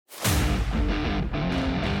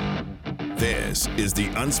This is the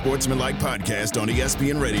Unsportsmanlike Podcast on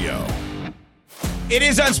ESPN Radio. It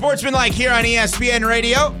is Unsportsmanlike here on ESPN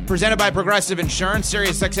Radio, presented by Progressive Insurance,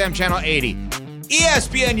 Sirius XM Channel 80,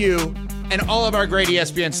 ESPNU, and all of our great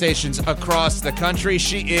ESPN stations across the country.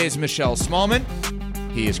 She is Michelle Smallman.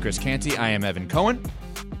 He is Chris Canty. I am Evan Cohen.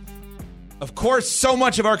 Of course, so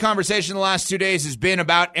much of our conversation the last 2 days has been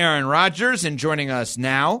about Aaron Rodgers, and joining us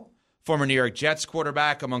now, former New York Jets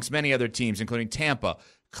quarterback, amongst many other teams, including Tampa,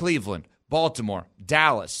 Cleveland, Baltimore,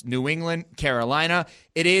 Dallas, New England, Carolina.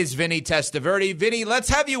 It is Vinny Testaverde. Vinny, let's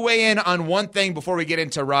have you weigh in on one thing before we get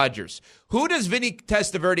into Rodgers. Who does Vinny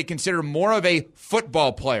Testaverde consider more of a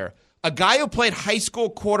football player? A guy who played high school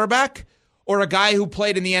quarterback or a guy who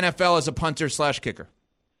played in the NFL as a punter/kicker?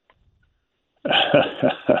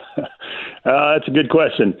 That's a good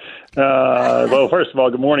question. Well, first of all,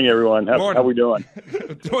 good morning, everyone. How are we doing?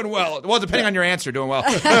 Doing well. Well, depending on your answer, doing well.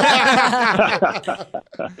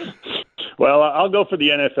 Well, I'll go for the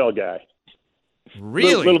NFL guy.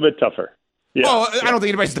 Really? A little bit tougher. Yeah. Oh, I don't think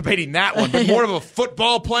anybody's debating that one, but more of a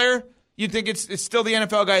football player? You think it's still the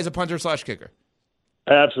NFL guy as a punter/kicker?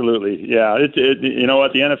 Absolutely. Yeah. You know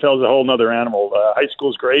what? The NFL is a whole other animal. High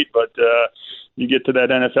school's great, but you get to that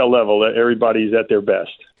NFL level, everybody's at their best.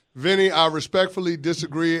 Vinny, I respectfully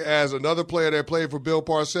disagree. As another player that played for Bill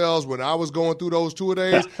Parcells, when I was going through those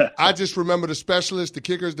two-a-days, I just remember the specialists, the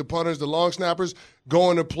kickers, the punters, the long snappers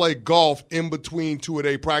going to play golf in between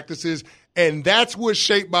two-a-day practices, and that's what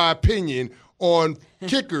shaped my opinion on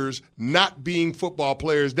kickers not being football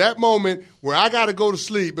players. That moment where I got to go to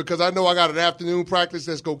sleep because I know I got an afternoon practice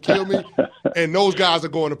that's going to kill me, and those guys are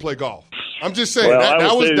going to play golf. I'm just saying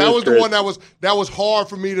that was the one that was hard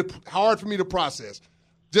for me to process.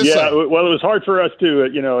 Well, it was hard for us too,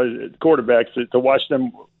 as quarterbacks to watch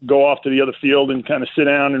them go off to the other field and kind of sit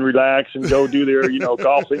down and relax and go do their,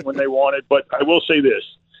 golfing when they wanted. But I will say this,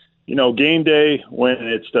 game day, when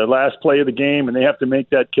it's the last play of the game and they have to make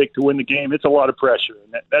that kick to win the game, it's a lot of pressure.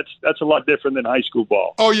 And that's a lot different than high school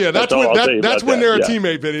ball. Oh, yeah, that's when they're a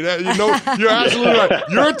teammate, Vinny. You're absolutely right.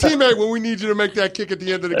 You're a teammate when we need you to make that kick at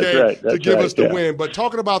the end of the game to give us the win. But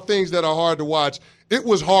talking about things that are hard to watch, it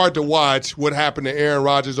was hard to watch what happened to Aaron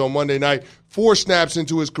Rodgers on Monday night. 4 snaps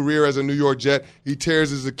into his career as a New York Jet, he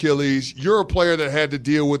tears his Achilles. You're a player that had to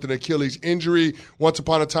deal with an Achilles injury once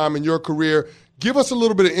upon a time in your career. Give us a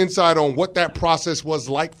little bit of insight on what that process was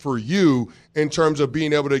like for you in terms of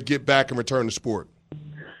being able to get back and return to sport.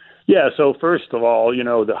 Yeah, so first of all,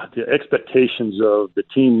 the expectations of the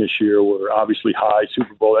team this year were obviously high,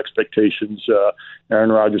 Super Bowl expectations.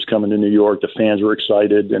 Aaron Rodgers coming to New York, the fans were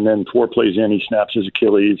excited, and then 4 plays in, he snaps his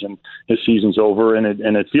Achilles, and his season's over. And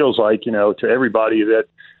it feels like, to everybody that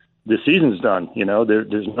the season's done.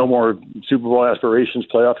 There's no more Super Bowl aspirations,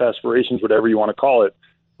 playoff aspirations, whatever you want to call it.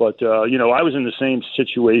 But, I was in the same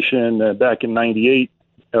situation back in 98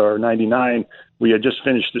 or 99. We had just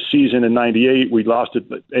finished the season in 98. We lost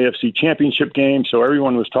the AFC Championship game, so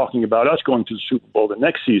everyone was talking about us going to the Super Bowl the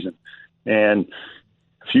next season. And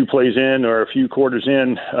a few plays in or a few quarters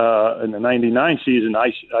in the 99 season,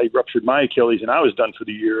 I ruptured my Achilles, and I was done for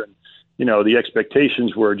the year. And, the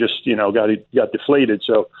expectations were just, got deflated.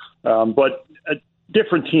 So, but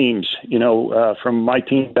different teams, from my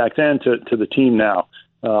team back then to the team now.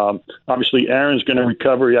 Obviously, Aaron's going to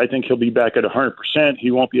recover. I think he'll be back at 100%.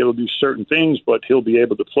 He won't be able to do certain things, but he'll be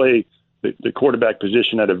able to play the quarterback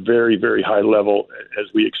position at a very, very high level,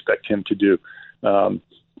 as we expect him to do.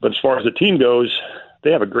 But as far as the team goes,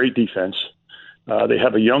 they have a great defense. They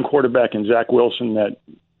have a young quarterback in Zach Wilson that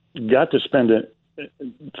got to spend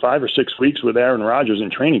 5 or 6 weeks with Aaron Rodgers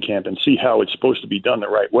in training camp and see how it's supposed to be done the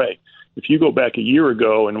right way. If you go back a year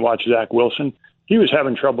ago and watch Zach Wilson, he was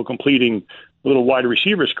having trouble completing little wide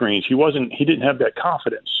receiver screens. He didn't have that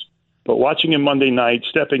confidence. But watching him Monday night,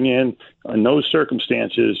 stepping in those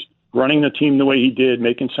circumstances, running the team the way he did,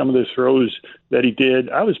 making some of the throws that he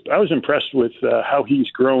did, I was impressed with how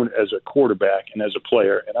he's grown as a quarterback and as a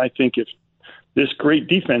player. And I think if this great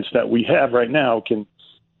defense that we have right now can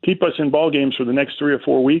keep us in ball games for the next 3 or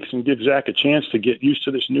 4 weeks and give Zach a chance to get used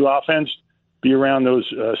to this new offense, be around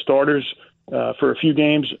those starters for a few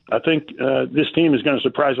games, I think this team is going to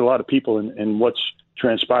surprise a lot of people in what's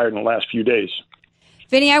transpired in the last few days.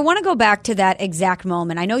 Vinny, I want to go back to that exact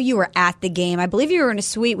moment. I know you were at the game. I believe you were in a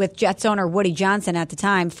suite with Jets owner Woody Johnson at the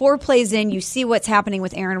time. 4 plays in, you see what's happening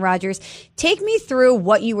with Aaron Rodgers. Take me through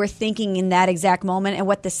what you were thinking in that exact moment and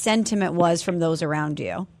what the sentiment was from those around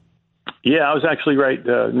you. Yeah, I was actually right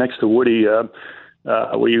next to Woody.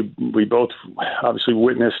 We both obviously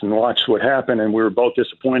witnessed and watched what happened, and we were both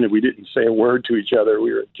disappointed. We didn't say a word to each other.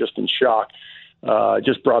 We were just in shock. It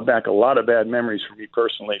just brought back a lot of bad memories for me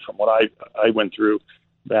personally from what I went through.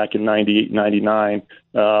 back in 98, 99.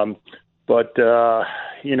 But the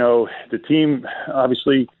team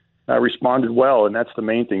obviously responded well, and that's the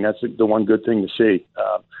main thing. That's the one good thing to see.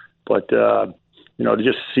 But to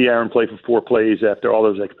just see Aaron play for 4 plays after all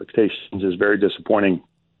those expectations is very disappointing.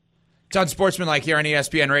 It's Unsportsmanlike here on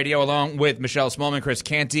ESPN Radio, along with Michelle Smallman, Chris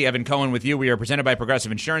Canty, Evan Cohen with you. We are presented by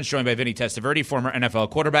Progressive Insurance, joined by Vinny Testaverde, former NFL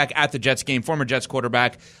quarterback at the Jets game, former Jets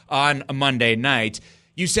quarterback on a Monday night.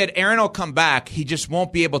 You said Aaron will come back. He just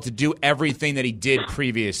won't be able to do everything that he did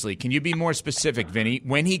previously. Can you be more specific, Vinny?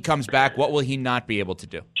 When he comes back, what will he not be able to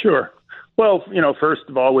do? Sure. Well, first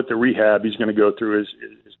of all, with the rehab he's going to go through is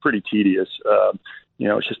pretty tedious.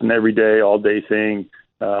 It's just an everyday, all-day thing.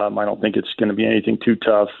 I don't think it's going to be anything too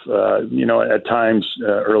tough. At times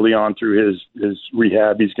early on through his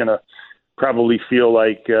rehab, he's going to probably feel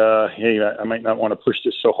like, hey, I might not want to push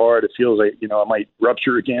this so hard. It feels like, I might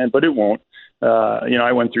rupture again, but it won't.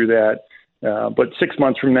 I went through that. But 6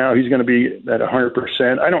 months from now, he's going to be at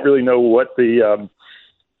 100%. I don't really know what the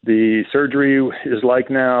surgery is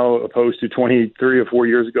like now opposed to 23 or 4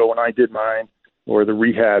 years ago when I did mine, or the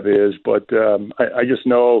rehab is. But I just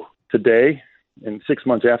know today, and 6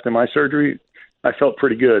 months after my surgery, I felt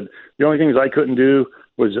pretty good. The only things I couldn't do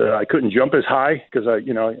was I couldn't jump as high because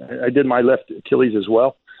I did my left Achilles as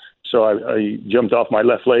well. So I jumped off my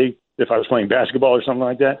left leg if I was playing basketball or something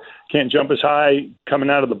like that. Can't jump as high. Coming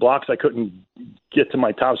out of the blocks, I couldn't get to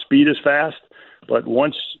my top speed as fast. But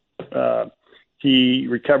once he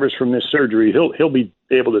recovers from this surgery, he'll be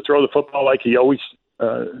able to throw the football like he always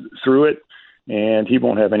threw it, and he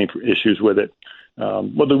won't have any issues with it.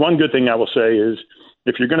 Well, the one good thing I will say is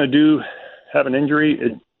if you're going to have an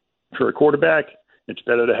injury for a quarterback, it's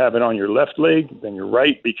better to have it on your left leg than your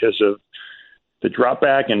right because of the drop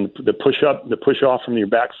back and the push off from your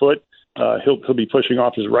back foot. He'll be pushing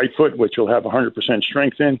off his right foot, which he'll have 100%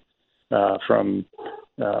 strength in from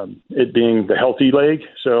it being the healthy leg.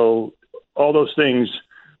 So all those things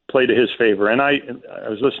play to his favor. And I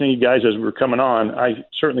was listening to you guys as we were coming on. I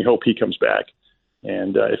certainly hope he comes back.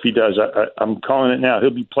 And if he does, I'm calling it now.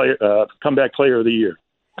 He'll be comeback player of the year.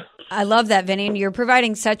 I love that, Vinny, and you're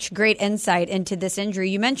providing such great insight into this injury.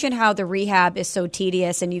 You mentioned how the rehab is so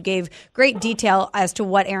tedious, and you gave great detail as to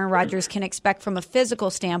what Aaron Rodgers can expect from a physical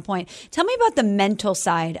standpoint. Tell me about the mental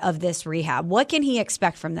side of this rehab. What can he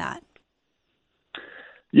expect from that?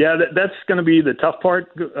 Yeah, that's going to be the tough part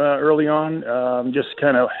early on. Just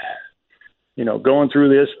kind of, going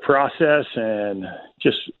through this process and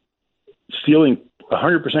just feeling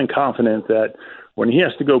 100% confident that when he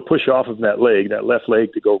has to go push off of that left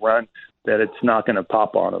leg to go run, that it's not going to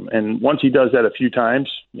pop on him. And once he does that a few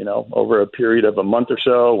times, over a period of a month or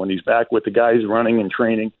so, when he's back with the guys running and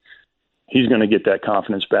training, he's going to get that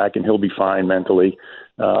confidence back and he'll be fine mentally.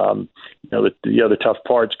 The other tough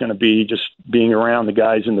part's going to be just being around the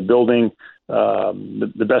guys in the building.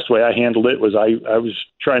 The best way I handled it was I was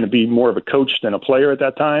trying to be more of a coach than a player at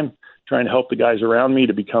that time, trying to help the guys around me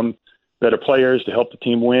to become better players, to help the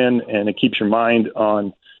team win, and it keeps your mind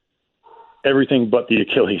on everything but the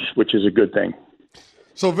Achilles, which is a good thing.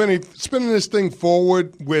 So, Vinny, spinning this thing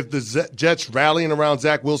forward with the Jets rallying around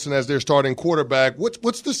Zach Wilson as their starting quarterback,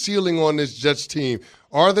 what's the ceiling on this Jets team?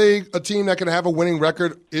 Are they a team that can have a winning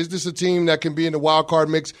record? Is this a team that can be in the wild card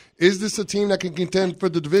mix? Is this a team that can contend for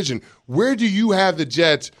the division? Where do you have the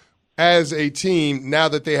Jets as a team now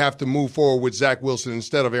that they have to move forward with Zach Wilson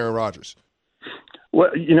instead of Aaron Rodgers?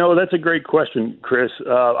 Well, that's a great question, Chris.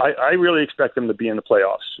 I really expect them to be in the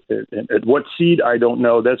playoffs. At what seed, I don't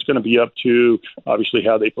know. That's going to be up to, obviously,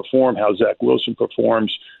 how they perform, how Zach Wilson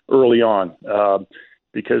performs early on.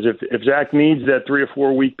 Because if Zach needs that 3 or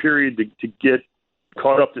 4 week period to get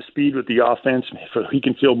caught up to speed with the offense, so he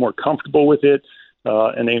can feel more comfortable with it,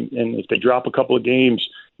 and if they drop a couple of games,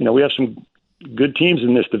 we have some good teams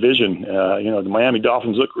in this division. The Miami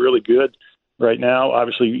Dolphins look really good right now.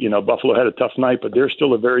 Obviously, Buffalo had a tough night, but they're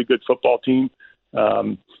still a very good football team. We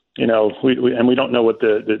don't know what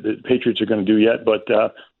the Patriots are going to do yet, but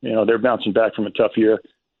they're bouncing back from a tough year.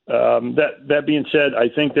 That being said, I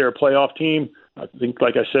think they're a playoff team. I think,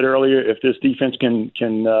 like I said earlier, if this defense can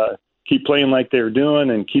keep playing like they're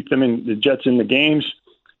doing and keep the Jets in the games,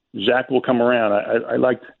 Zach will come around. I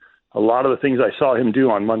liked a lot of the things I saw him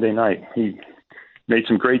do on Monday night. He made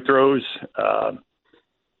some great throws.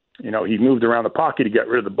 He moved around the pocket. He got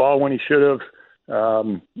rid of the ball when he should have.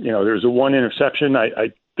 There's a one interception.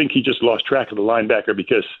 I think he just lost track of the linebacker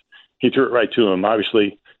because he threw it right to him.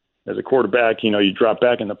 Obviously, as a quarterback, you drop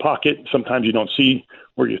back in the pocket. Sometimes you don't see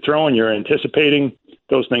where you're throwing. You're anticipating.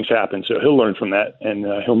 Those things happen. So he'll learn from that, and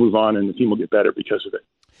he'll move on, and the team will get better because of it.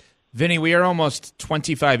 Vinny, we are almost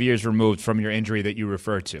 25 years removed from your injury that you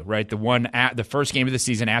referred to, right? The one at the first game of the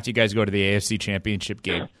season after you guys go to the AFC Championship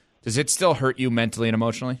game. Does it still hurt you mentally and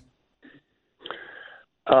emotionally?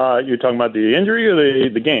 You're talking about the injury or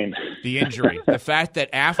the game? The injury. The fact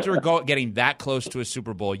that after getting that close to a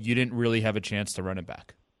Super Bowl, you didn't really have a chance to run it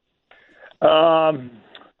back.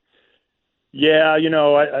 Yeah,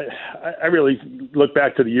 I really look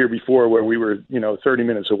back to the year before where we were, 30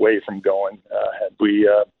 minutes away from going. Had we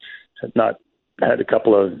had not had a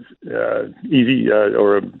couple of easy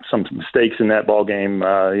or some mistakes in that ball game,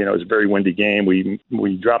 it was a very windy game.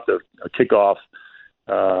 We dropped a kickoff.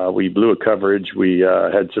 We blew a coverage. We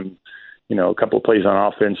had some, a couple of plays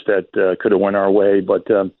on offense that could have went our way. But,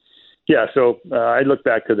 so I look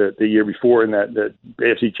back to the year before in that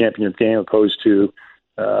AFC Championship game opposed to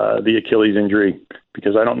the Achilles injury,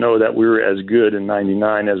 because I don't know that we were as good in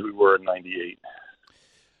 99 as we were in 98.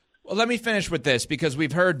 Well, let me finish with this, because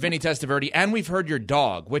we've heard Vinny Testaverde and we've heard your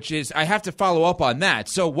dog, which is, I have to follow up on that.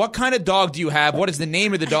 So what kind of dog do you have? What is the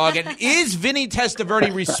name of the dog? And is Vinny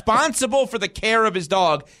Testaverde responsible for the care of his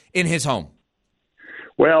dog in his home?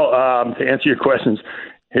 Well, to answer your questions,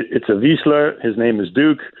 it's a Wiesler. His name is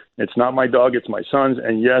Duke. It's not my dog. It's my son's.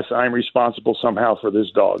 And yes, I'm responsible somehow for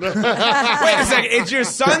this dog. Wait a second. It's your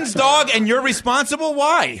son's dog and you're responsible?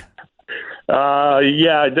 Why? I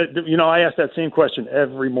ask that same question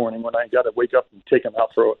every morning when I got to wake up and take him out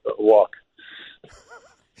for a walk.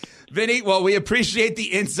 Vinny, well, we appreciate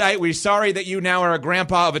the insight. We're sorry that you now are a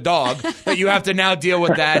grandpa of a dog, that you have to now deal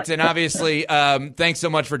with that. And obviously, thanks so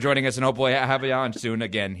much for joining us, and hopefully have you on soon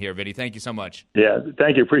again here, Vinny. Thank you so much. Yeah,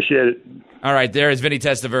 thank you. Appreciate it. All right, there is Vinny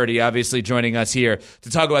Testaverde, obviously joining us here to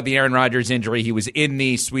talk about the Aaron Rodgers injury. He was in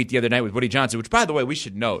the suite the other night with Woody Johnson, which, by the way, we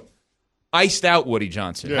should note, iced out Woody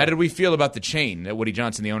Johnson. Yeah. How did we feel about the chain that Woody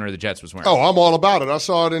Johnson, the owner of the Jets, was wearing? Oh, I'm all about it. I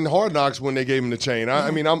saw it in Hard Knocks when they gave him the chain. I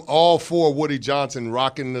mean, I'm all for Woody Johnson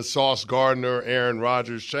rocking the Sauce Gardner, Aaron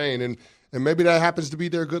Rodgers chain, and maybe that happens to be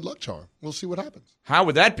their good luck charm. We'll see what happens. How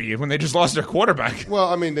would that be when they just lost their quarterback? Well,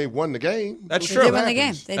 I mean, they won the game. That's true. They won the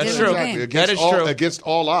game. That's true. That is true. Against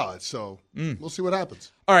all odds, so we'll see what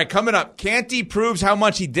happens. All right, coming up, Canty proves how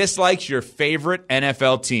much he dislikes your favorite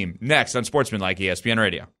NFL team. Next on Sportsmanlike ESPN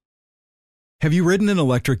Radio. Have you ridden an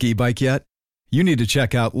electric e-bike yet? You need to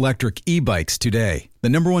check out Electric E-Bikes today, the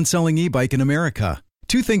 #1 selling e-bike in America.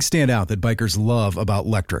 Two things stand out that bikers love about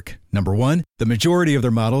Electric. Number one, the majority of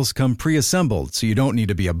their models come pre-assembled, so you don't need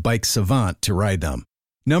to be a bike savant to ride them.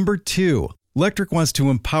 Number two, Electric wants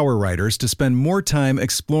to empower riders to spend more time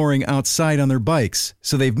exploring outside on their bikes,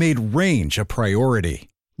 so they've made range a priority.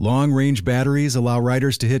 Long-range batteries allow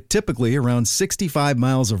riders to hit typically around 65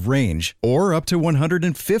 miles of range or up to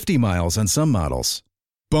 150 miles on some models.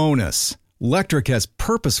 Bonus, Electric has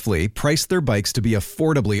purposefully priced their bikes to be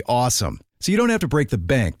affordably awesome, so you don't have to break the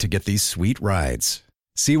bank to get these sweet rides.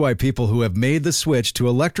 See why people who have made the switch to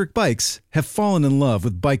electric bikes have fallen in love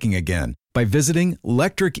with biking again by visiting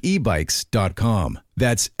electricebikes.com.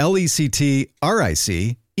 That's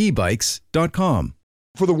LECTRIC ebikes.com.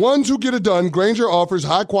 For the ones who get it done, Grainger offers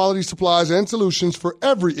high-quality supplies and solutions for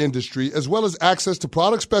every industry, as well as access to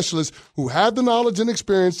product specialists who have the knowledge and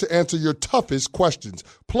experience to answer your toughest questions.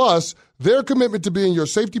 Plus, their commitment to being your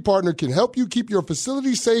safety partner can help you keep your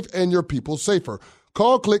facility safe and your people safer.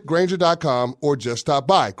 Call, click Grainger.com, or just stop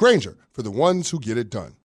by. Grainger, for the ones who get it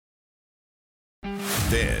done.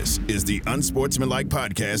 This is the Unsportsmanlike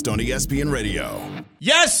Podcast on ESPN Radio.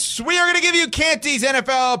 Yes, we are going to give you Canty's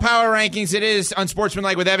NFL Power Rankings. It is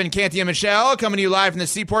Unsportsmanlike with Evan, Canty, and Michelle, coming to you live from the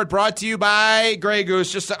Seaport, brought to you by Grey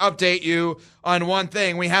Goose. Just to update you on one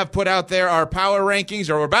thing, we have put out there our Power Rankings,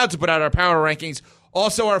 or we're about to put out our Power Rankings,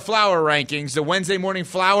 also our Flower Rankings, the Wednesday morning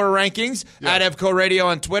Flower Rankings at EVCO Radio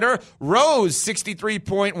on Twitter. Rose,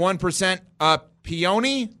 63.1%.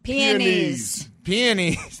 Peonies,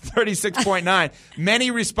 36.9. Many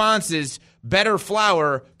responses, better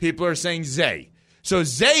flower. People are saying Zay. So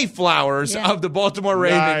Zay Flowers of the Baltimore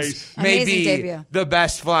Ravens may be the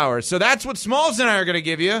best flowers. So that's what Smalls and I are going to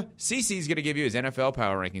give you. CC's going to give you his NFL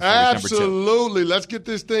Power Rankings. Absolutely. Let's get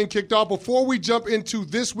this thing kicked off. Before we jump into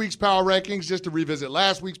this week's Power Rankings, just to revisit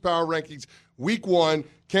last week's Power Rankings, Week 1,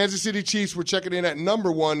 Kansas City Chiefs were checking in at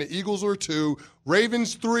number 1. The Eagles were 2.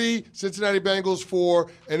 Ravens 3. Cincinnati Bengals 4.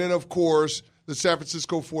 And then, of course, the San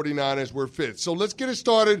Francisco 49ers were 5th. So let's get it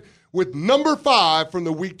started with number 5 from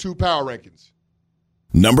the Week 2 Power Rankings.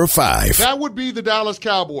 Number 5. That would be the Dallas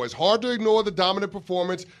Cowboys. Hard to ignore the dominant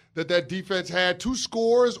performance that defense had. 2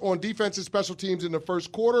 scores on defense and special teams in the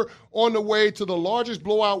first quarter, on the way to the largest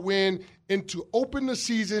blowout win and to open the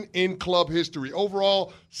season in club history.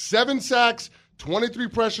 Overall, 7 sacks, 23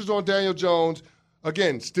 pressures on Daniel Jones.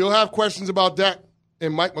 Again, still have questions about Dak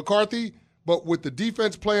in Mike McCarthy, but with the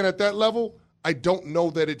defense playing at that level, I don't know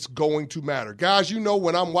that it's going to matter. Guys,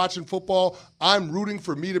 when I'm watching football, I'm rooting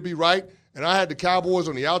for me to be right, and I had the Cowboys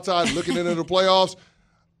on the outside looking into the playoffs.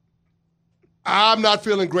 I'm not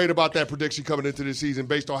feeling great about that prediction coming into the season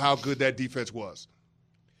based on how good that defense was.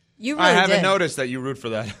 You really I haven't did. noticed that you root for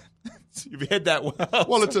that. You've hit that well.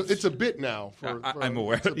 Well, it's a bit now. I'm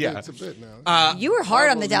aware. It's a bit now. You were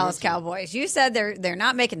hard on the Dallas Cowboys. You said they're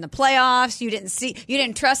not making the playoffs. You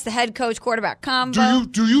didn't trust the head coach quarterback combo.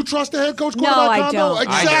 Do you trust the head coach quarterback No, I combo? don't.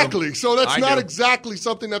 Exactly. I do. So that's not do. exactly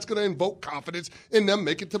something that's going to invoke confidence in them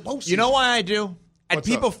making the postseason. You know why I do? And What's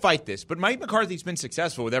people up? fight this, but Mike McCarthy's been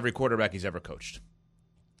successful with every quarterback he's ever coached.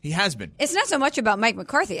 He has been. It's not so much about Mike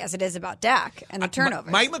McCarthy as it is about Dak and the turnovers.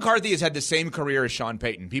 Mike McCarthy has had the same career as Sean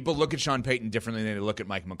Payton. People look at Sean Payton differently than they look at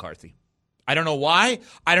Mike McCarthy. I don't know why.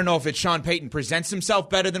 I don't know if it's Sean Payton presents himself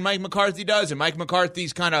better than Mike McCarthy does, and Mike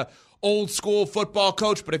McCarthy's kind of old school football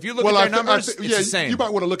coach. But if you look at their numbers, it's the same. You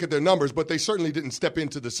might want to look at their numbers, but they certainly didn't step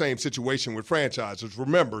into the same situation with franchises.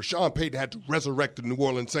 Remember, Sean Payton had to resurrect the New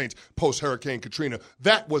Orleans Saints post-Hurricane Katrina.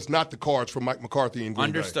 That was not the cards for Mike McCarthy in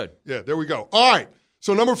Green Bay. Understood. Yeah, there we go. All right,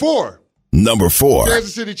 so number 4. Number 4.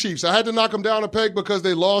 Kansas City Chiefs. I had to knock them down a peg because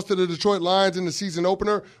they lost to the Detroit Lions in the season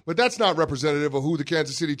opener, but that's not representative of who the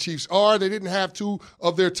Kansas City Chiefs are. They didn't have 2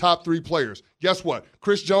 of their top 3 players. Guess what?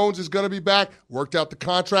 Chris Jones is going to be back, worked out the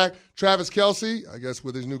contract. Travis Kelce, I guess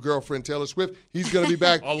with his new girlfriend Taylor Swift, he's going to be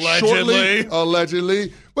back shortly.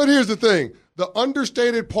 Allegedly. But here's the thing. The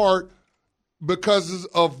understated part because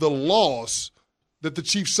of the loss that the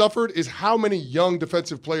Chiefs suffered is how many young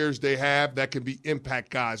defensive players they have that can be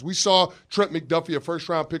impact guys. We saw Trent McDuffie, a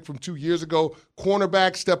first-round pick from 2 years ago,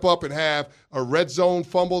 cornerback, step up and have a red zone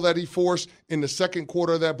fumble that he forced in the second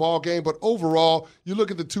quarter of that ball game. But overall, you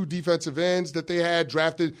look at the 2 defensive ends that they had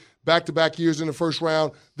drafted back-to-back years in the first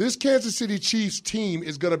round. This Kansas City Chiefs team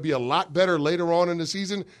is going to be a lot better later on in the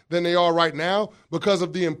season than they are right now because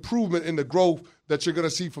of the improvement in the growth that you're going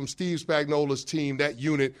to see from Steve Spagnuolo's team, that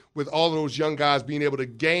unit, with all of those young guys being able to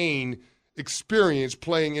gain experience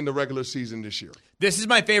playing in the regular season this year. This is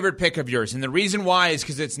my favorite pick of yours, and the reason why is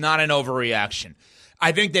because it's not an overreaction.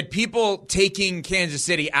 I think that people taking Kansas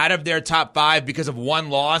City out of their top 5 because of one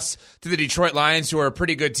loss to the Detroit Lions, who are a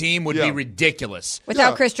pretty good team, would be ridiculous.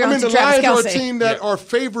 Without Chris Jones and the Travis Lions Kelce. are a team that are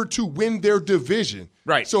favored to win their division.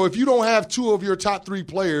 Right. So if you don't have 2 of your top 3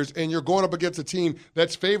 players and you're going up against a team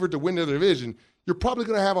that's favored to win their division, you're probably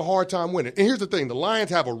going to have a hard time winning. And here's the thing. The Lions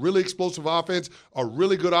have a really explosive offense, a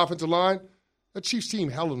really good offensive line. That Chiefs team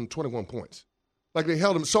held them 21 points. Like, they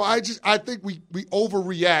held them. So I think we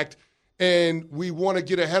overreact, and we want to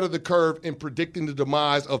get ahead of the curve in predicting the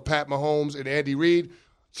demise of Pat Mahomes and Andy Reid.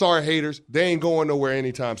 Sorry, haters. They ain't going nowhere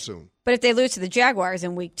anytime soon. But if they lose to the Jaguars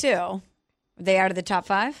in week 2, are they out of the top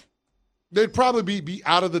 5? They'd probably be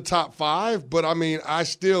out of the top 5, but, I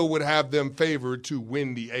still would have them favored to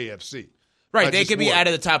win the AFC. Right, they could be out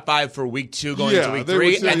of the top 5 for week 2 going into week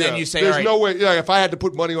 3, then you say, there's all right. no way. Yeah, if I had to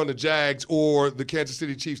put money on the Jags or the Kansas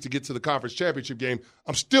City Chiefs to get to the conference championship game,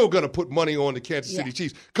 I'm still going to put money on the Kansas City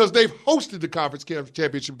Chiefs because they've hosted the conference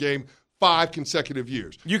championship game 5 consecutive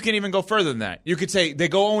years. You can even go further than that. You could say they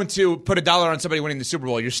go 0-2, put $1 on somebody winning the Super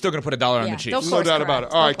Bowl. You're still going to put $1 on the Chiefs. No doubt about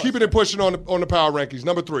it. All right, keeping it pushing on the power rankings.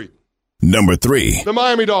 Number 3. Number 3. The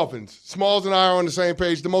Miami Dolphins. Smalls and I are on the same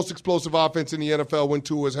page. The most explosive offense in the NFL when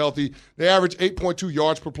Tua is healthy. They average 8.2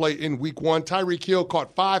 yards per play in week 1. Tyreek Hill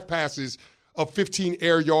caught 5 passes of 15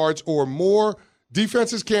 air yards or more.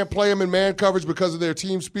 Defenses can't play him in man coverage because of their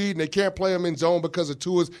team speed, and they can't play him in zone because of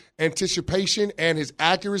Tua's anticipation and his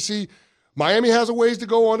accuracy. Miami has a ways to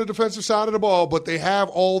go on the defensive side of the ball, but they have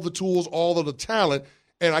all the tools, all of the talent.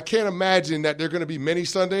 And I can't imagine that there are going to be many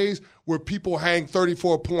Sundays where people hang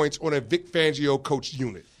 34 points on a Vic Fangio coached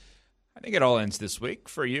unit. I think it all ends this week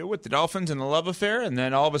for you with the Dolphins and the love affair, and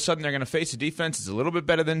then all of a sudden they're going to face a defense that's a little bit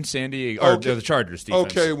better than San Diego or the Chargers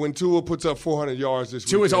defense. Okay, when Tua puts up 400 yards this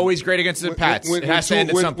week. Tua's always great against the Pats. It has to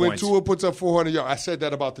end at some point. When Tua puts up 400 yards, I said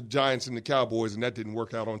that about the Giants and the Cowboys, and that didn't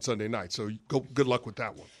work out on Sunday night. So good luck with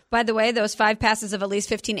that one. By the way, those 5 passes of at least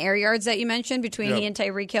 15 air yards that you mentioned between he and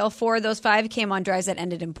Tyreek Hill, 4 of those 5 came on drives that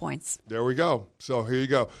ended in points. There we go. So here you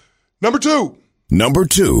go. Number 2.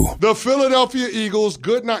 The Philadelphia Eagles.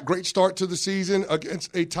 Good, not great start to the season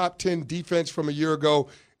against a top 10 defense from a year ago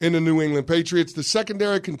in the New England Patriots. The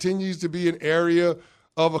secondary continues to be an area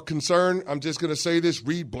of a concern. I'm just going to say this.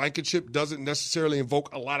 Reed Blankenship doesn't necessarily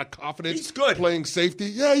invoke a lot of confidence. He's good. Playing safety.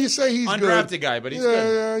 Yeah, you say he's Undrafted good. guy, but he's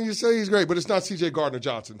good. Yeah, you say he's great, but it's not C.J.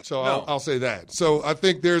 Gardner-Johnson, so No. I'll say that. So I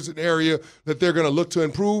think there's an area that they're going to look to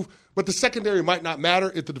improve, but the secondary might not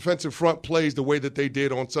matter if the defensive front plays the way that they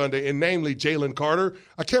did on Sunday, and namely Jalen Carter.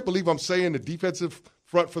 I can't believe I'm saying the defensive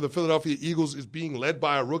front for the Philadelphia Eagles is being led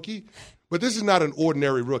by a rookie. But this is not an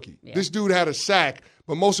ordinary rookie. Yeah. This dude had a sack,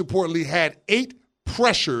 but most importantly had 8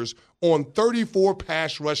 pressures on 34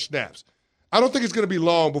 pass rush snaps. I don't think it's going to be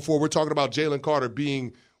long before we're talking about Jalen Carter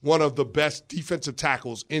being one of the best defensive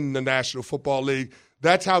tackles in the National Football League.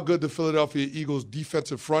 That's how good the Philadelphia Eagles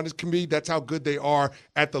defensive front can be. That's how good they are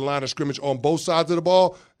at the line of scrimmage on both sides of the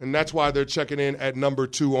ball, and that's why they're checking in at number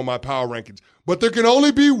 2 on my power rankings. But there can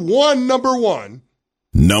only be one number 1.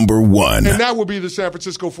 Number 1. And that would be the San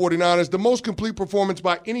Francisco 49ers. The most complete performance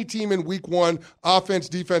by any team in week 1, offense,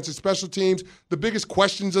 defense, and special teams. The biggest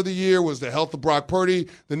questions of the year was the health of Brock Purdy,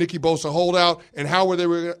 the Nicky Bosa holdout, and how were they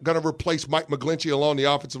going to replace Mike McGlinchey along the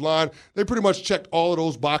offensive line. They pretty much checked all of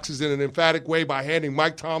those boxes in an emphatic way by handing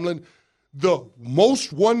Mike Tomlin the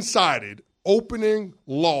most one-sided opening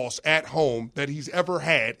loss at home that he's ever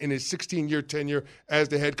had in his 16-year tenure as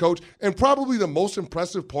the head coach. And probably the most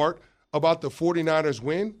impressive part about the 49ers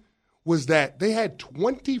win was that they had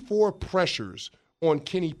 24 pressures on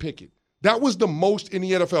Kenny Pickett. That was the most in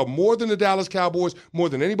the NFL, more than the Dallas Cowboys, more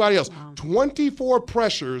than anybody else. Wow. 24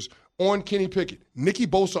 pressures on Kenny Pickett. Nicky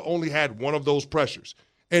Bosa only had one of those pressures.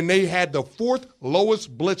 And they had the 4th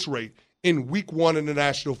lowest blitz rate in week 1 in the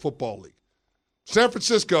National Football League. San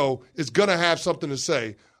Francisco is going to have something to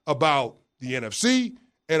say about the NFC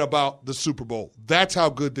and about the Super Bowl. That's how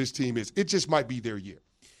good this team is. It just might be their year.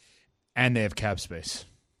 And they have cap space.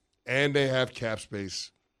 I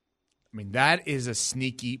mean, that is a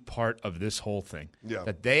sneaky part of this whole thing. Yeah.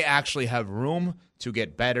 That they actually have room to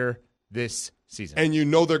get better this season. And you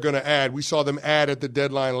know they're going to add. We saw them add at the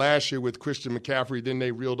deadline last year with Christian McCaffrey. Then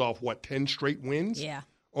they reeled off, 10 straight wins? Yeah.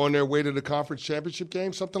 On their way to the conference championship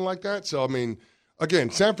game, something like that. So, I mean, again,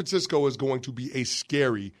 San Francisco is going to be a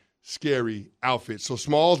scary outfit. So,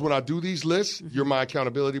 Smalls, when I do these lists, you're my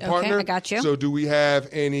accountability partner. I got you. So, do we have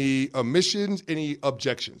any omissions, any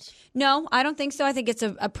objections? No, I don't think so. I think it's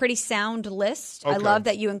a pretty sound list. Okay. I love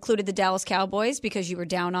that you included the Dallas Cowboys because you were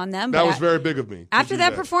down on them. That was very big of me. After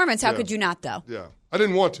that performance, how could you not, though? Yeah. I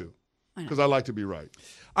didn't want to because I like to be right.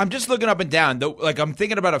 I'm just looking up and down. I'm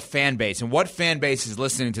thinking about a fan base and what fan base is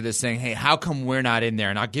listening to this saying, hey, how come we're not in there?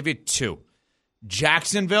 And I'll give you 2.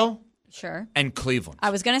 Jacksonville. Sure. And Cleveland. I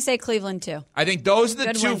was going to say Cleveland, too. I think those are the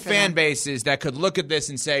Good 2 win for fan them. bases that could look at this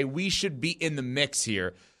and say, we should be in the mix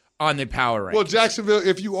here on the power rankings. Well, Jacksonville,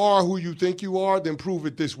 if you are who you think you are, then prove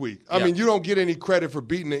it this week. I mean, you don't get any credit for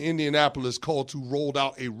beating the Indianapolis Colts who rolled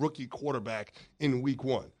out a rookie quarterback in week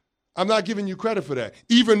 1. I'm not giving you credit for that.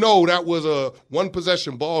 Even though that was a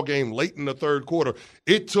one-possession ball game late in the third quarter,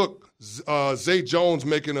 it took Zay Jones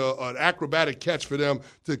making an acrobatic catch for them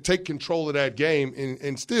to take control of that game,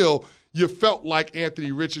 and still you felt like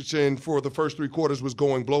Anthony Richardson for the first 3 quarters was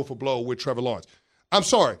going blow for blow with Trevor Lawrence. I'm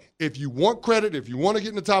sorry. If you want credit, if you want to get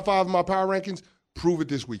in the top 5 of my power rankings, prove it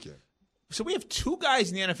this weekend. So we have 2 guys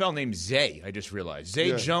in the NFL named Zay, I just realized.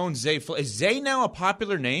 Zay Jones, Zay Is Zay now a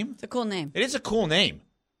popular name? It's a cool name. It is a cool name.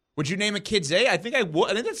 Would you name a kid Zay? I think I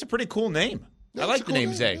would. I think that's a pretty cool name. Yeah, I like the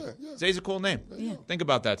name Zay. Yeah. Zay's a cool name. Yeah. Think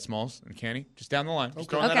about that, Smalls and Canny. Just down the line. Just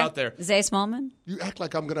throwing that out there. Zay Smallman? You act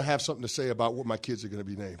like I'm going to have something to say about what my kids are going to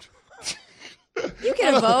be named. You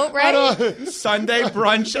get a vote, right? Sunday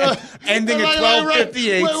brunch ending at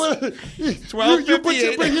 12:58.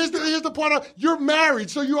 12:58. But here's the part. You're married,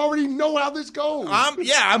 so you already know how this goes.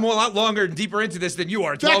 I'm a lot longer and deeper into this than you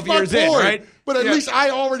are. 12 That's years my point. in, right? But at least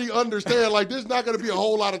I already understand. Like, there's not going to be a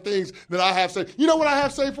whole lot of things that I have say. You know what I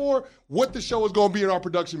have say for? What the show is going to be in our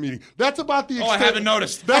production meeting. That's about the extent. I haven't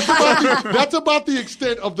noticed. That's about the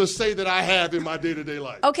extent of the say that I have in my day-to-day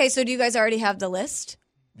life. Okay, so do you guys already have the list?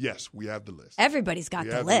 Yes, we have the list. Everybody's got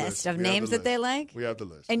the list of names that they like. We have the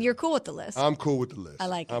list. And you're cool with the list. I'm cool with the list. I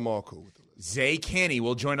like it. I'm all cool with the list. Zay Canny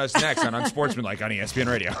will join us next on Unsportsmanlike on ESPN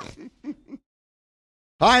Radio.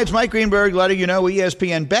 Hi, it's Mike Greenberg letting you know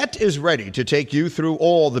ESPN Bet is ready to take you through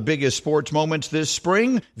all the biggest sports moments this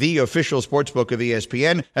spring. The official sportsbook of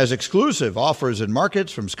ESPN has exclusive offers and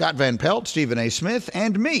markets from Scott Van Pelt, Stephen A. Smith,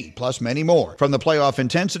 and me, plus many more. From the playoff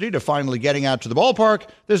intensity to finally getting out to the ballpark,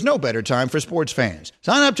 there's no better time for sports fans.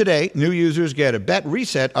 Sign up today. New users get a bet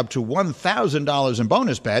reset up to $1,000 in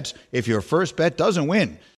bonus bets if your first bet doesn't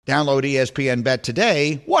win. Download ESPN Bet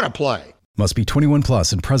today. What a play. Must be 21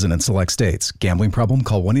 plus and present in select states. Gambling problem?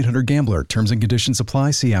 Call 1-800-GAMBLER. Terms and conditions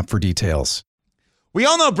apply. See app for details. We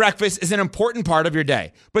all know breakfast is an important part of your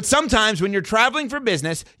day. But sometimes when you're traveling for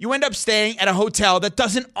business, you end up staying at a hotel that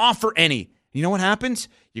doesn't offer any. You know what happens?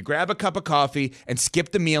 You grab a cup of coffee and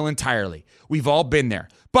skip the meal entirely. We've all been there.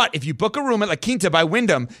 But if you book a room at La Quinta by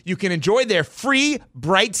Wyndham, you can enjoy their free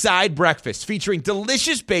Bright Side breakfast featuring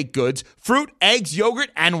delicious baked goods, fruit, eggs,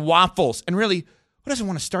 yogurt, and waffles. And really, Who doesn't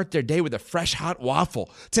want to start their day with a fresh, hot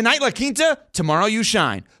waffle? Tonight, La Quinta, tomorrow you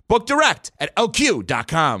shine. Book direct at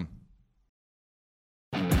lq.com.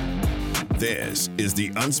 This is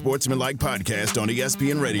the Unsportsmanlike Podcast on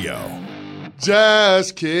ESPN Radio.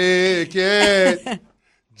 Just kick it.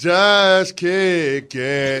 Just kick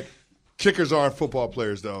it. Kickers aren't football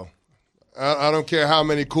players, though. I don't care how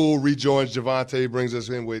many cool rejoins Javante brings us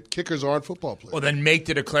in with. Kickers aren't football players. Well, then make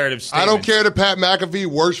the declarative statement. I don't care that Pat McAfee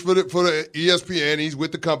works for the ESPN. He's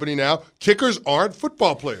with the company now. Kickers aren't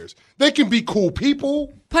football players. They can be cool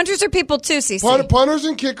people. Punters are people too, CC. Punters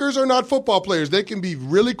and kickers are not football players. They can be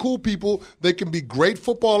really cool people. They can be great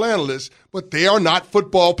football analysts, but they are not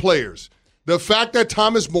football players. The fact that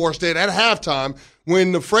Thomas Morstead at halftime,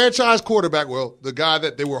 when the franchise quarterback, well, the guy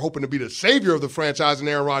that they were hoping to be the savior of the franchise, and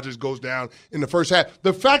Aaron Rodgers goes down in the first half,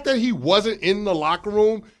 the fact that he wasn't in the locker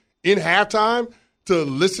room in halftime to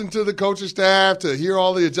listen to the coaching staff, to hear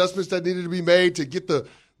all the adjustments that needed to be made, to get the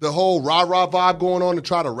whole rah-rah vibe going on to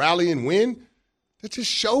try to rally and win, that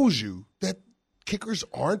just shows you that kickers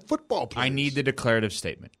aren't football players. I need the declarative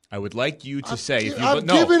statement. I would like you to say if you I'm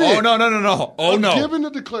no. giving it. Oh no. Oh I'm no. giving the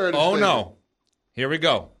declarative statement. No. Here we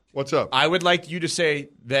go. What's up? I would like you to say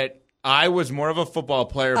that I was more of a football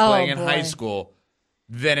player playing in high school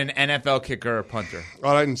than an NFL kicker or punter. Oh,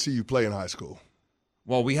 I didn't see you play in high school.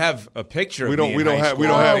 Well, we have a picture. We of don't me in high have school, we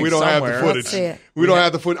don't have the Let's footage. see it. We don't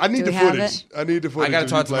have the footage. I need the we have footage. I need the footage. I got to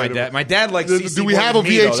talk to my dad. My dad likes CC Do we have a more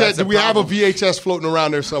than me, though. VHS? That's Do the we have a problem. VHS floating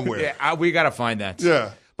around there somewhere? Yeah, we got to find that.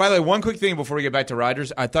 Yeah. By the way, one quick thing before we get back to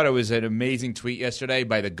Rodgers. I thought it was an amazing tweet yesterday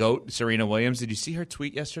by the GOAT, Serena Williams. Did you see her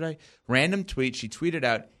tweet yesterday? Random tweet. She tweeted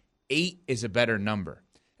out, 8 is a better number.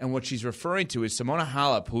 And what she's referring to is Simona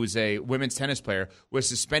Halep, who's a women's tennis player, was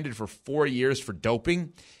suspended for 4 years for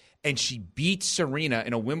doping. And she beat Serena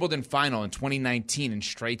in a Wimbledon final in 2019 in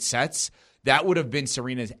straight sets. That would have been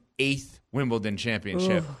Serena's 8th Wimbledon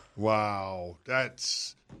championship. Ooh. Wow.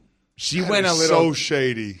 She that went is a little so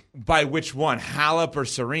shady. By which one, Halep or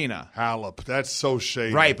Serena? Halep. That's so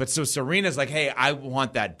shady. Right, but so Serena's like, hey, I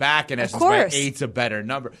want that back. In essence, my 8's a better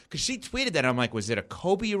number. Because she tweeted that. I'm like, was it a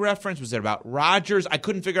Kobe reference? Was it about Rodgers? I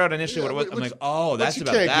couldn't figure out initially what it was. I'm like, oh, that's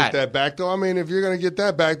about that. You can't get that back, though. I mean, if you're going to get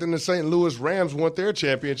that back, then the St. Louis Rams want their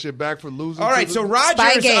championship back for losing. All right, so Rodgers.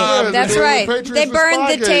 Spygate. That's right. They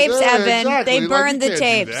burned the tapes, Evan. Exactly. They burned the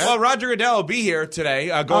tapes. Well, Roger Goodell will be here today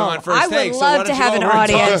going on First I Take. would love to have an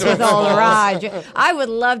audience with all old Raj. I would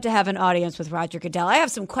love to have an audience with Roger Goodell. I have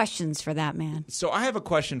some questions for that man. So I have a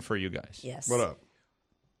question for you guys. Yes. What up?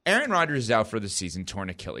 Aaron Rodgers is out for the season, torn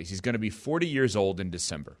Achilles. He's going to be 40 years old in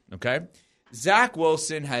December, okay? Zach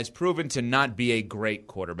Wilson has proven to not be a great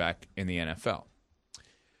quarterback in the NFL.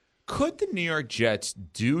 Could the New York Jets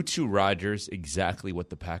do to Rodgers exactly what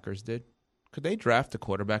the Packers did? Could they draft a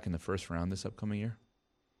quarterback in the first round this upcoming year?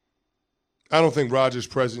 I don't think Rodgers'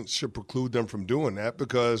 presence should preclude them from doing that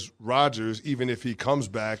because Rodgers, even if he comes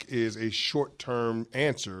back, is a short-term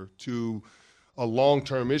answer to a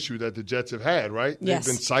long-term issue that the Jets have had, right? Yes.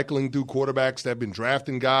 They've been cycling through quarterbacks that have been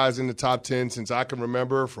drafting guys in the top 10 since I can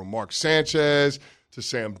remember, from Mark Sanchez to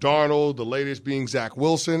Sam Darnold, the latest being Zach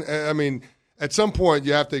Wilson. I mean, at some point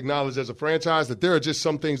you have to acknowledge as a franchise that there are just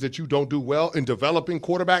some things that you don't do well, and developing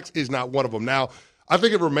quarterbacks is not one of them. Now, I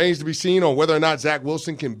think it remains to be seen on whether or not Zach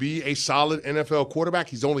Wilson can be a solid NFL quarterback.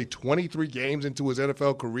 He's only 23 games into his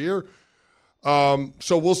NFL career.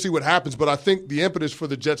 So we'll see what happens. But I think the impetus for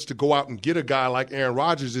the Jets to go out and get a guy like Aaron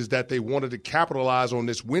Rodgers is that they wanted to capitalize on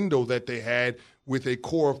this window that they had with a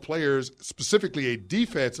core of players, specifically a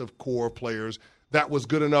defensive core of players, that was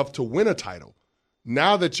good enough to win a title.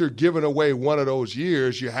 Now that you're giving away one of those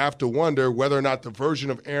years, you have to wonder whether or not the version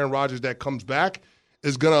of Aaron Rodgers that comes back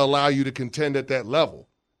is going to allow you to contend at that level.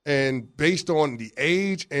 And based on the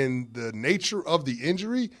age and the nature of the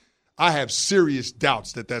injury, I have serious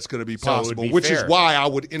doubts that that's going to be possible, which is why I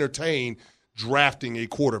would entertain drafting a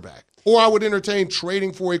quarterback. Or I would entertain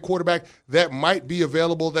trading for a quarterback that might be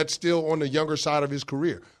available that's still on the younger side of his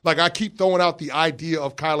career. Like, I keep throwing out the idea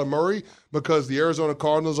of Kyler Murray because the Arizona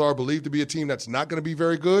Cardinals are believed to be a team that's not going to be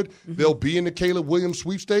very good. Mm-hmm. They'll be in the Caleb Williams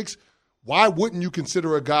sweepstakes. Why wouldn't you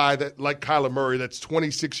consider a guy that like Kyler Murray that's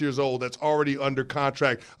 26 years old, that's already under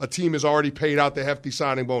contract, a team has already paid out the hefty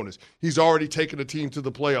signing bonus, he's already taken a team to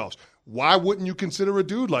the playoffs? Why wouldn't you consider a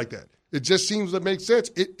dude like that? It just seems to make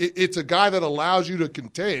sense. It's a guy that allows you to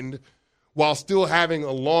contend while still having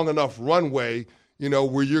a long enough runway, you know,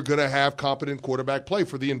 where you're going to have competent quarterback play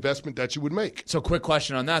for the investment that you would make. So quick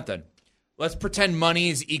question on that then. Let's pretend money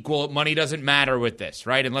is equal. Money doesn't matter with this,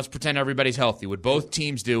 right? And let's pretend everybody's healthy. Would both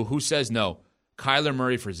teams do? Who says no? Kyler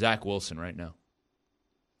Murray for Zach Wilson right now.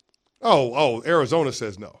 Oh, Arizona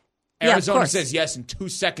says no. Arizona says yes in 2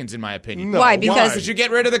 seconds, in my opinion. No, why? Because you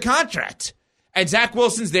get rid of the contract. And Zach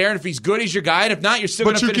Wilson's there, and if he's good, he's your guy. And if not, you're still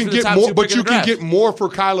going to finish with the top 2 pick in the draft. But you can get more for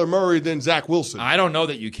Kyler Murray than Zach Wilson. I don't know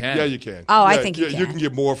that you can. Yeah, you can. Oh, yeah, I think you can. You can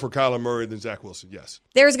get more for Kyler Murray than Zach Wilson, yes.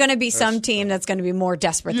 There's going to be some team that's going to be more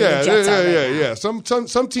desperate than the Jets are. Yeah.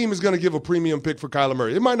 Some team is going to give a premium pick for Kyler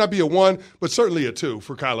Murray. It might not be a 1, but certainly a 2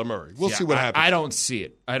 for Kyler Murray. We'll see what happens. I don't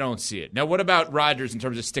see it. Now, what about Rodgers in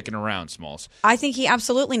terms of sticking around, Smalls? I think he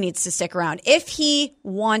absolutely needs to stick around. If he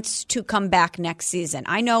wants to come back next season,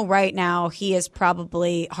 I know right now he is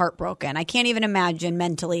probably heartbroken. I can't even imagine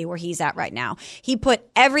mentally where he's at right now. He put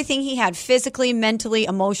everything he had physically, mentally,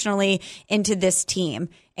 emotionally into this team,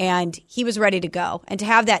 and he was ready to go. And to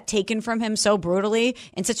have that taken from him so brutally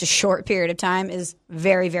in such a short period of time is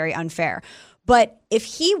very, very unfair. But if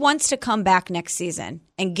he wants to come back next season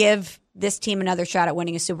and give this team another shot at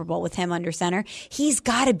winning a Super Bowl with him under center, he's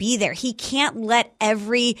got to be there. He can't let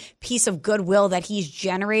every piece of goodwill that he's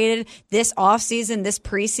generated this offseason, this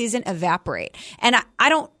preseason evaporate. And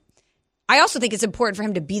I also think it's important for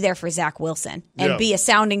him to be there for Zach Wilson and be a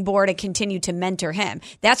sounding board and continue to mentor him.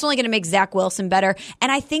 That's only going to make Zach Wilson better.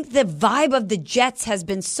 And I think the vibe of the Jets has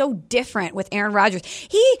been so different with Aaron Rodgers.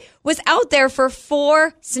 He was out there for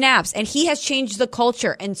 4 snaps, and he has changed the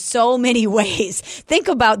culture in so many ways. Think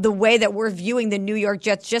about the way that we're viewing the New York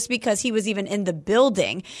Jets just because he was even in the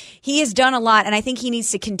building. He has done a lot, and I think he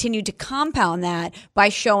needs to continue to compound that by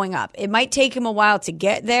showing up. It might take him a while to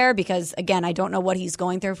get there because, again, I don't know what he's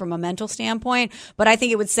going through from a mental standpoint, but I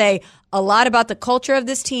think it would say a lot about the culture of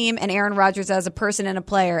this team and Aaron Rodgers as a person and a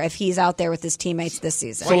player if he's out there with his teammates this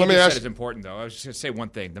season. So let me ask. It's important, though. I was just going to say one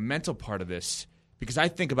thing. The mental part of this, because I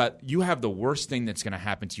think about you have the worst thing that's going to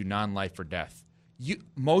happen to you, non-life or death.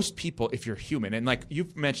 Most people, if you're human, and like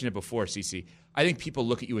you've mentioned it before, CeCe, I think people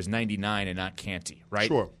look at you as 99 and not Canty, right?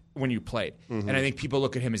 Sure. When you played. Mm-hmm. And I think people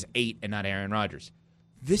look at him as 8 and not Aaron Rodgers.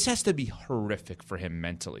 This has to be horrific for him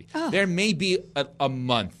mentally. Oh. There may be a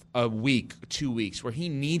month, a week, 2 weeks where he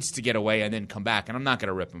needs to get away and then come back, and I'm not going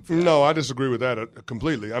to rip him for that. No, I disagree with that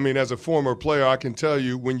completely. I mean, as a former player, I can tell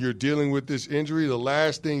you when you're dealing with this injury, the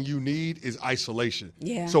last thing you need is isolation.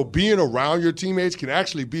 Yeah. So being around your teammates can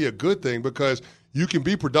actually be a good thing because you can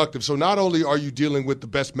be productive. So not only are you dealing with the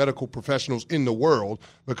best medical professionals in the world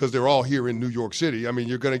because they're all here in New York City. I mean,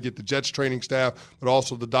 you're going to get the Jets training staff, but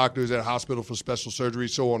also the doctors at Hospital for Special Surgery,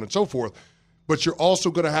 so on and so forth. But you're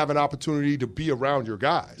also going to have an opportunity to be around your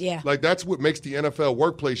guys. Yeah. Like that's what makes the NFL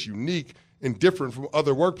workplace unique and different from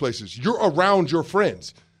other workplaces. You're around your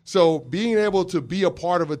friends. So being able to be a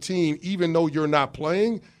part of a team, even though you're not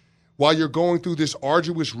playing, while you're going through this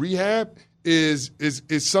arduous rehab, is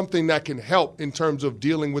something that can help in terms of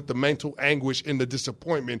dealing with the mental anguish and the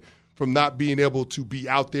disappointment from not being able to be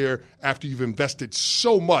out there after you've invested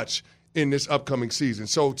so much in this upcoming season.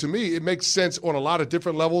 So to me, it makes sense on a lot of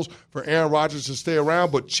different levels for Aaron Rodgers to stay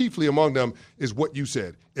around, but chiefly among them is what you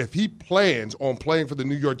said. If he plans on playing for the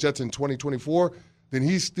New York Jets in 2024, then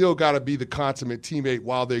he's still got to be the consummate teammate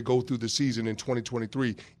while they go through the season in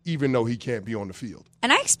 2023, even though he can't be on the field.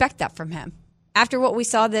 And I expect that from him. After what we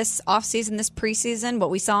saw this offseason, this preseason, what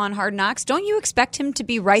we saw on Hard Knocks, don't you expect him to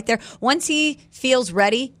be right there? Once he feels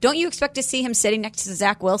ready, don't you expect to see him sitting next to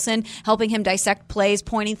Zach Wilson, helping him dissect plays,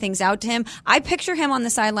 pointing things out to him? I picture him on the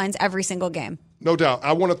sidelines every single game. No doubt.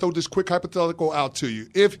 I want to throw this quick hypothetical out to you.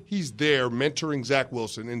 If he's there mentoring Zach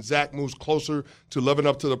Wilson and Zach moves closer to living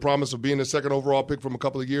up to the promise of being the second overall pick from a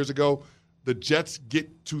couple of years ago, the Jets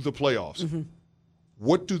get to the playoffs. Mm-hmm.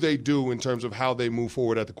 What do they do in terms of how they move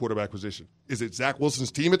forward at the quarterback position? Is it Zach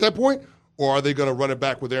Wilson's team at that point, or are they going to run it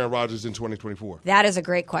back with Aaron Rodgers in 2024? That is a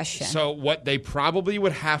great question. So what they probably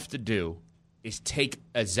would have to do is take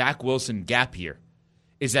a Zach Wilson gap year.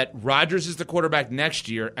 Is that Rodgers is the quarterback next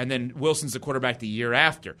year, and then Wilson's the quarterback the year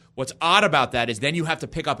after. What's odd about that is then you have to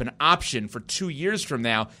pick up an option for 2 years from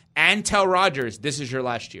now and tell Rodgers, this is your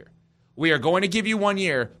last year. We are going to give you 1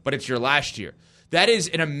 year, but it's your last year. That is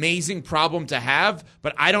an amazing problem to have,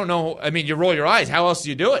 but I don't know. I mean, you roll your eyes. How else do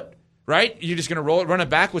you do it, right? You're just going to run it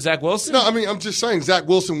back with Zach Wilson? No, I mean, I'm just saying Zach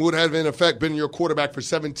Wilson would have, in effect, been your quarterback for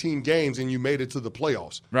 17 games, and you made it to the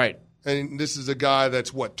playoffs. Right. And this is a guy that's,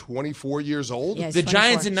 24 years old? Yeah, the 24.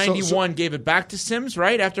 Giants in 91 gave it back to Sims,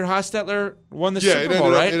 right, after Hostetler won the Super Bowl,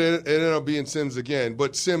 right? It ended up being Sims again.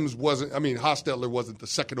 But Sims wasn't – I mean, Hostetler wasn't the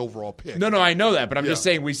second overall pick. No, I know that. But I'm just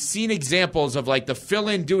saying we've seen examples of, like, the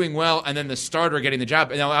fill-in doing well and then the starter getting the job.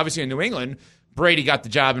 And now, obviously, in New England, Brady got the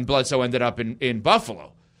job and Bledsoe ended up in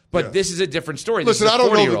Buffalo. But this is a different story. Listen, I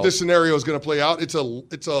don't know that this scenario is going to play out. It's a.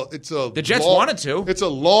 The Jets wanted to. It's a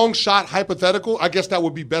long shot hypothetical. I guess that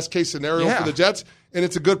would be best case scenario for the Jets, and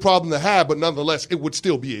it's a good problem to have. But nonetheless, it would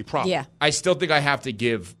still be a problem. Yeah, I still think I have to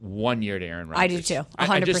give 1 year to Aaron Rodgers. I do too.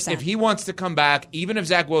 100%. If he wants to come back, even if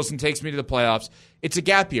Zach Wilson takes me to the playoffs, it's a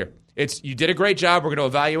gap year. You did a great job. We're going to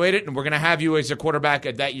evaluate it, and we're going to have you as a quarterback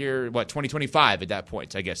at that year, 2025 at that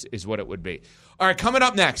point, I guess, is what it would be. All right, coming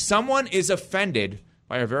up next, someone is offended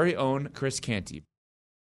by our very own Chris Canty.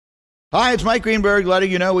 Hi, it's Mike Greenberg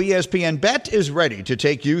letting you know ESPN Bet is ready to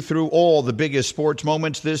take you through all the biggest sports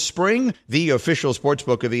moments this spring. The official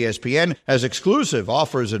sportsbook of ESPN has exclusive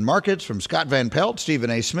offers and markets from Scott Van Pelt, Stephen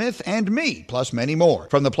A. Smith, and me, plus many more.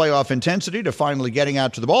 From the playoff intensity to finally getting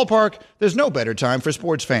out to the ballpark, there's no better time for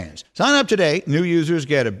sports fans. Sign up today. New users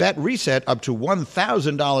get a bet reset up to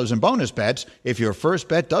 $1,000 in bonus bets if your first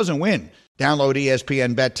bet doesn't win. Download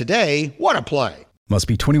ESPN Bet today. What a play. Must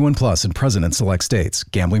be 21 plus and present in select states.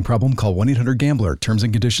 Gambling problem? Call 1-800-GAMBLER. Terms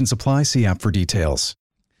and conditions apply. See app for details.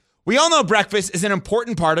 We all know breakfast is an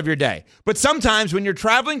important part of your day. But sometimes when you're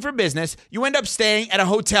traveling for business, you end up staying at a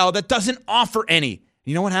hotel that doesn't offer any.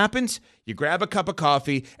 You know what happens? You grab a cup of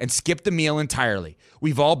coffee and skip the meal entirely.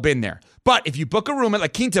 We've all been there. But if you book a room at La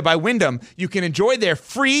Quinta by Wyndham, you can enjoy their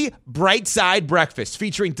free Bright Side breakfast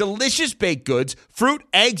featuring delicious baked goods, fruit,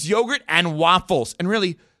 eggs, yogurt, and waffles. And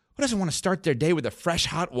really, who doesn't want to start their day with a fresh,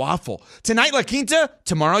 hot waffle? Tonight, La Quinta,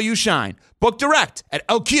 tomorrow you shine. Book direct at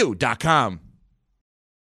lq.com.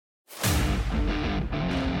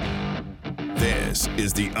 This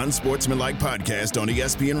is the Unsportsmanlike Podcast on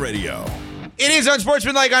ESPN Radio. It is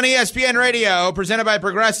Unsportsmanlike on ESPN Radio, presented by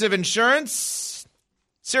Progressive Insurance.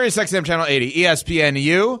 Sirius XM Channel 80,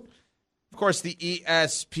 ESPNU. Of course, the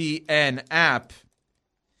ESPN app.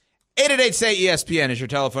 888-SAY-ESPN is your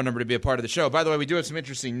telephone number to be a part of the show. By the way, we do have some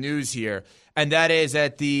interesting news here, and that is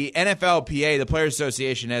that the NFLPA, the Players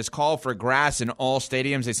Association, has called for grass in all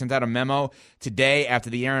stadiums. They sent out a memo today after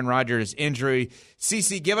the Aaron Rodgers injury.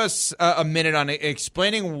 Cece, give us a minute on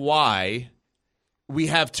explaining why we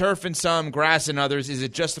have turf in some, grass in others. Is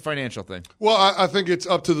it just a financial thing? Well, I think it's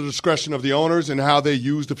up to the discretion of the owners and how they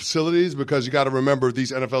use the facilities, because you got to remember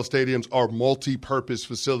these NFL stadiums are multi-purpose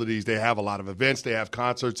facilities. They have a lot of events. They have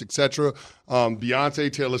concerts, etc.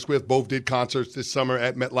 Beyonce, Taylor Swift both did concerts this summer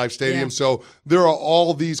at MetLife Stadium. Yeah. So there are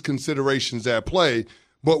all these considerations at play.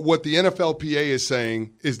 But what the NFLPA is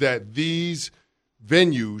saying is that these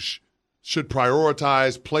venues should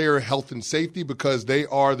prioritize player health and safety because they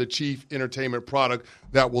are the chief entertainment product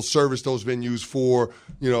that will service those venues for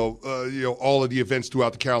all of the events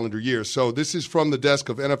throughout the calendar year. So this is from the desk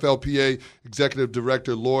of NFLPA Executive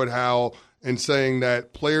Director Lloyd Howell, and saying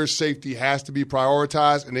that player safety has to be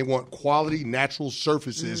prioritized, and they want quality natural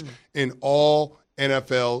surfaces in all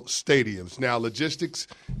NFL stadiums. Now, logistics,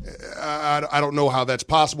 I don't know how that's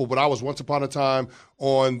possible, but I was once upon a time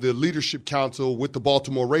on the leadership council with the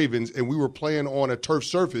Baltimore Ravens, and we were playing on a turf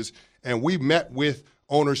surface, and we met with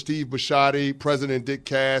owner Steve Bisciotti, President Dick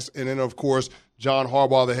Cass, and then, of course, John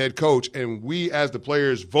Harbaugh, the head coach, and we, as the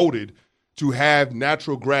players, voted to have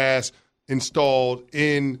natural grass installed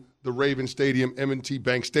in the Raven Stadium, M&T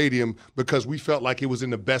Bank Stadium, because we felt like it was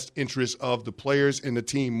in the best interest of the players and the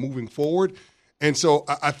team moving forward. And so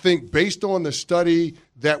I think based on the study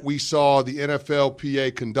that we saw the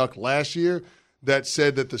NFLPA conduct last year that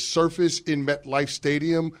said that the surface in MetLife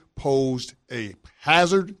Stadium posed a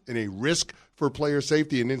hazard and a risk for player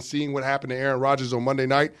safety, and then seeing what happened to Aaron Rodgers on Monday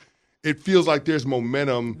night, it feels like there's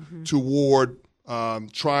momentum toward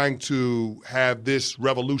trying to have this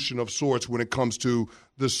revolution of sorts when it comes to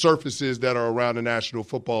the surfaces that are around the National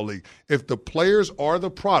Football League. If the players are the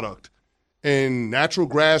product, and natural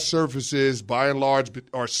grass surfaces, by and large,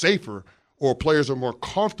 are safer, or players are more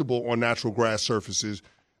comfortable on natural grass surfaces,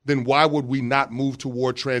 then why would we not move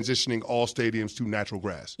toward transitioning all stadiums to natural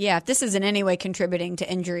grass? Yeah, if this is in any way contributing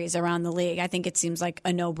to injuries around the league, I think it seems like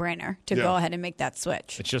a no-brainer to go ahead and make that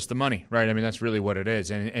switch. It's just the money, right? I mean, that's really what it is.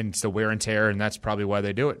 And it's the wear and tear, and that's probably why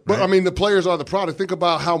they do it. Right? But, I mean, the players are the product. Think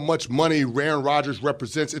about how much money Aaron Rodgers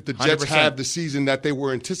represents if the Jets 100%. Have the season that they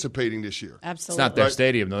were anticipating this year. Absolutely. It's not their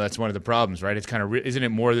stadium, though. That's one of the problems, right? It's kind of isn't it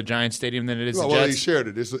more the Giants stadium than it is the Jets? Well, they shared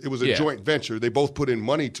it. It was a joint venture. They both put in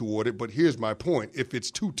money toward it. But here's my point. If it's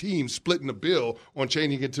two teams splitting a bill on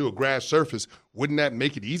changing it to a grass surface, wouldn't that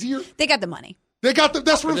make it easier? They got the money.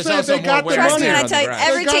 That's what I'm saying. They got the Trust money. me when I tell you,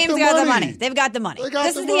 every team's got the money. money. They've got the money.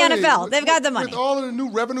 This is the NFL. They've got the money. With all of the new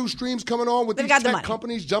revenue streams coming on, with They've these got the tech money.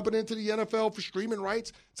 companies jumping into the NFL for streaming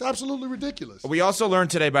rights, it's absolutely ridiculous. We also learned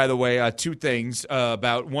today, by the way, two things,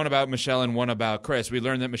 one about Michelle and one about Chris. We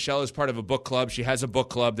learned that Michelle is part of a book club. She has a book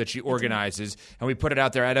club that she organizes, and we put it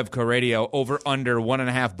out there at Evco Radio, under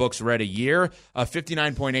 1.5 books read a year,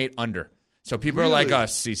 59.8 under. So people are like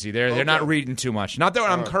us, Cece. They're not reading too much. Not that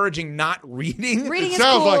I'm encouraging not reading. Reading is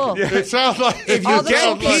sounds cool. like it. It sounds like If All you the get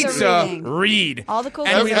cool kids are pizza, reading. read. All the cool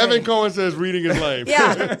And kids are Evan reading. Cohen says reading is lame.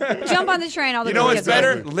 Yeah. Jump on the train. All the You know cool what's kids are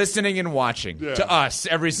better? reading. Listening and watching to us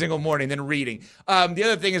every single morning than reading. The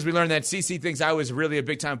other thing is we learned that CC thinks I was really a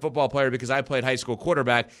big-time football player because I played high school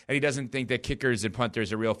quarterback, and he doesn't think that kickers and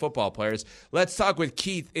punters are real football players. Let's talk with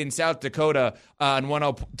Keith in South Dakota on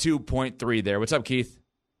 102.3 there. What's up, Keith?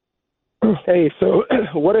 Hey, so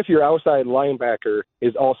what if your outside linebacker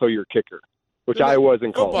is also your kicker, which I was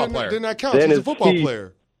in college? Football player. Then that counts. He's a football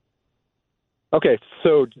player. Okay,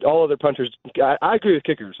 so all other punters, I agree with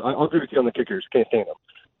kickers. I'll agree with you on the kickers. Can't stand them.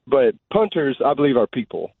 But punters, I believe, are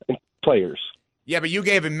people and players. Yeah, but you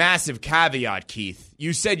gave a massive caveat, Keith.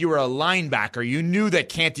 You said you were a linebacker. You knew that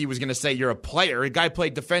Canty was going to say you're a player. A guy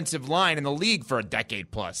played defensive line in the league for a decade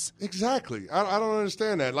plus. Exactly. I don't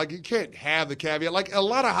understand that. Like, you can't have the caveat. Like, a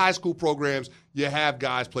lot of high school programs, you have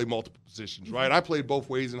guys play multiple positions, right? I played both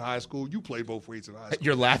ways in high school. You played both ways in high school.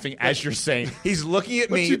 You're laughing as you're saying. He's looking at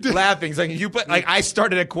me, laughing. He's like, I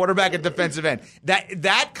started at quarterback and defensive end.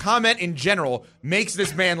 That comment in general makes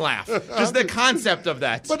this man laugh. Just the concept of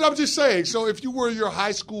that. But I'm just saying, so if you were your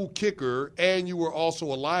high school kicker and you were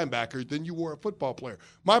also a linebacker, then you were a football player.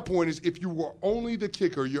 My point is, if you were only the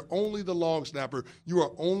kicker, you're only the long snapper, you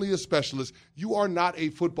are only a specialist, you are not a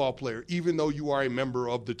football player, even though you are a member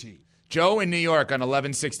of the team. Joe in New York on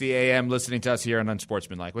 1160 AM listening to us here on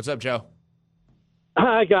Unsportsmanlike. What's up, Joe?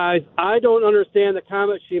 Hi, guys. I don't understand the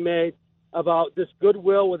comment she made about this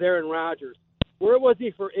goodwill with Aaron Rodgers. Where was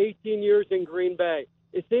he for 18 years in Green Bay?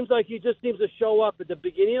 It seems like he just seems to show up at the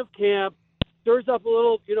beginning of camp, stirs up a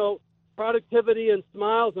little, productivity and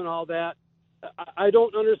smiles and all that. I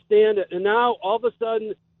don't understand it. And now, all of a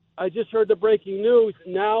sudden, I just heard the breaking news.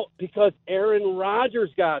 Now, because Aaron Rodgers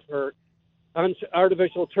got hurt on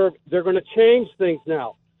artificial turf, they're going to change things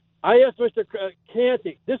now. I asked Mr.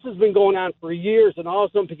 Canty, this has been going on for years, and all of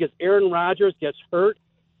a sudden, because Aaron Rodgers gets hurt,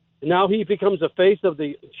 and now he becomes the face of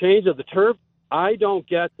the change of the turf. I don't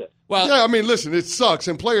get this. Well, yeah, I mean, listen, it sucks,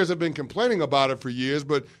 and players have been complaining about it for years,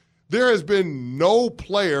 but there has been no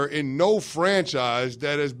player in no franchise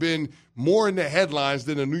that has been more in the headlines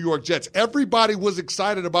than the New York Jets. Everybody was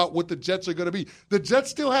excited about what the Jets are going to be. The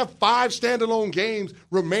Jets still have 5 standalone games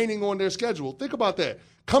remaining on their schedule. Think about that.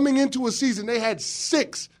 Coming into a season, they had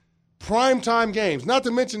 6 primetime games. Not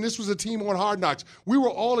to mention, this was a team on Hard Knocks. We were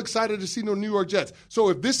all excited to see the New York Jets. So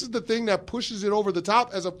if this is the thing that pushes it over the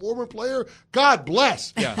top as a former player, God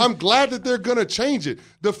bless. Yeah. I'm glad that they're going to change it.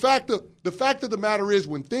 The fact of the matter is,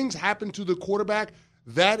 when things happen to the quarterback,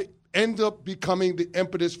 that end up becoming the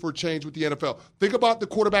impetus for change with the NFL. Think about the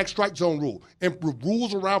quarterback strike zone rule and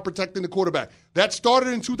rules around protecting the quarterback. That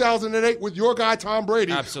started in 2008 with your guy Tom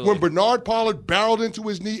Brady. Absolutely. When Bernard Pollard barreled into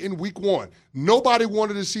his knee in week 1. Nobody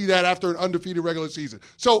wanted to see that after an undefeated regular season.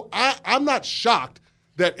 So I'm not shocked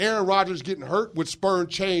that Aaron Rodgers getting hurt would spur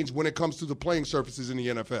change when it comes to the playing surfaces in the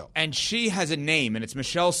NFL. And she has a name, and it's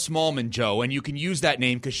Michelle Smallman, Joe, and you can use that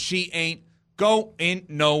name because she ain't going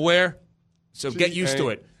nowhere. So get used to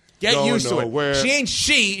it. Get used to it. She ain't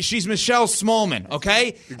she's Michelle Smallman, okay?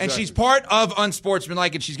 Exactly. And she's part of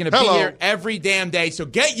Unsportsmanlike, and she's going to be here every damn day. So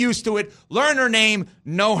get used to it. Learn her name.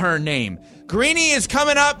 Know her name. Greeny is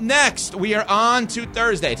coming up next. We are on to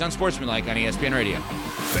Thursday. It's Unsportsmanlike on ESPN Radio.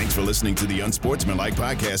 Thanks for listening to the Unsportsmanlike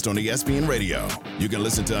podcast on ESPN Radio. You can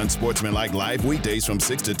listen to Unsportsmanlike live weekdays from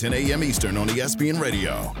 6 to 10 a.m. Eastern on ESPN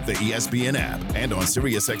Radio, the ESPN app, and on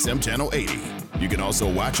SiriusXM Channel 80. You can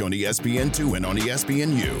also watch on ESPN2 and on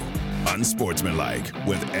ESPNU. Unsportsmanlike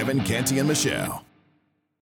with Evan, Canty, and Michelle.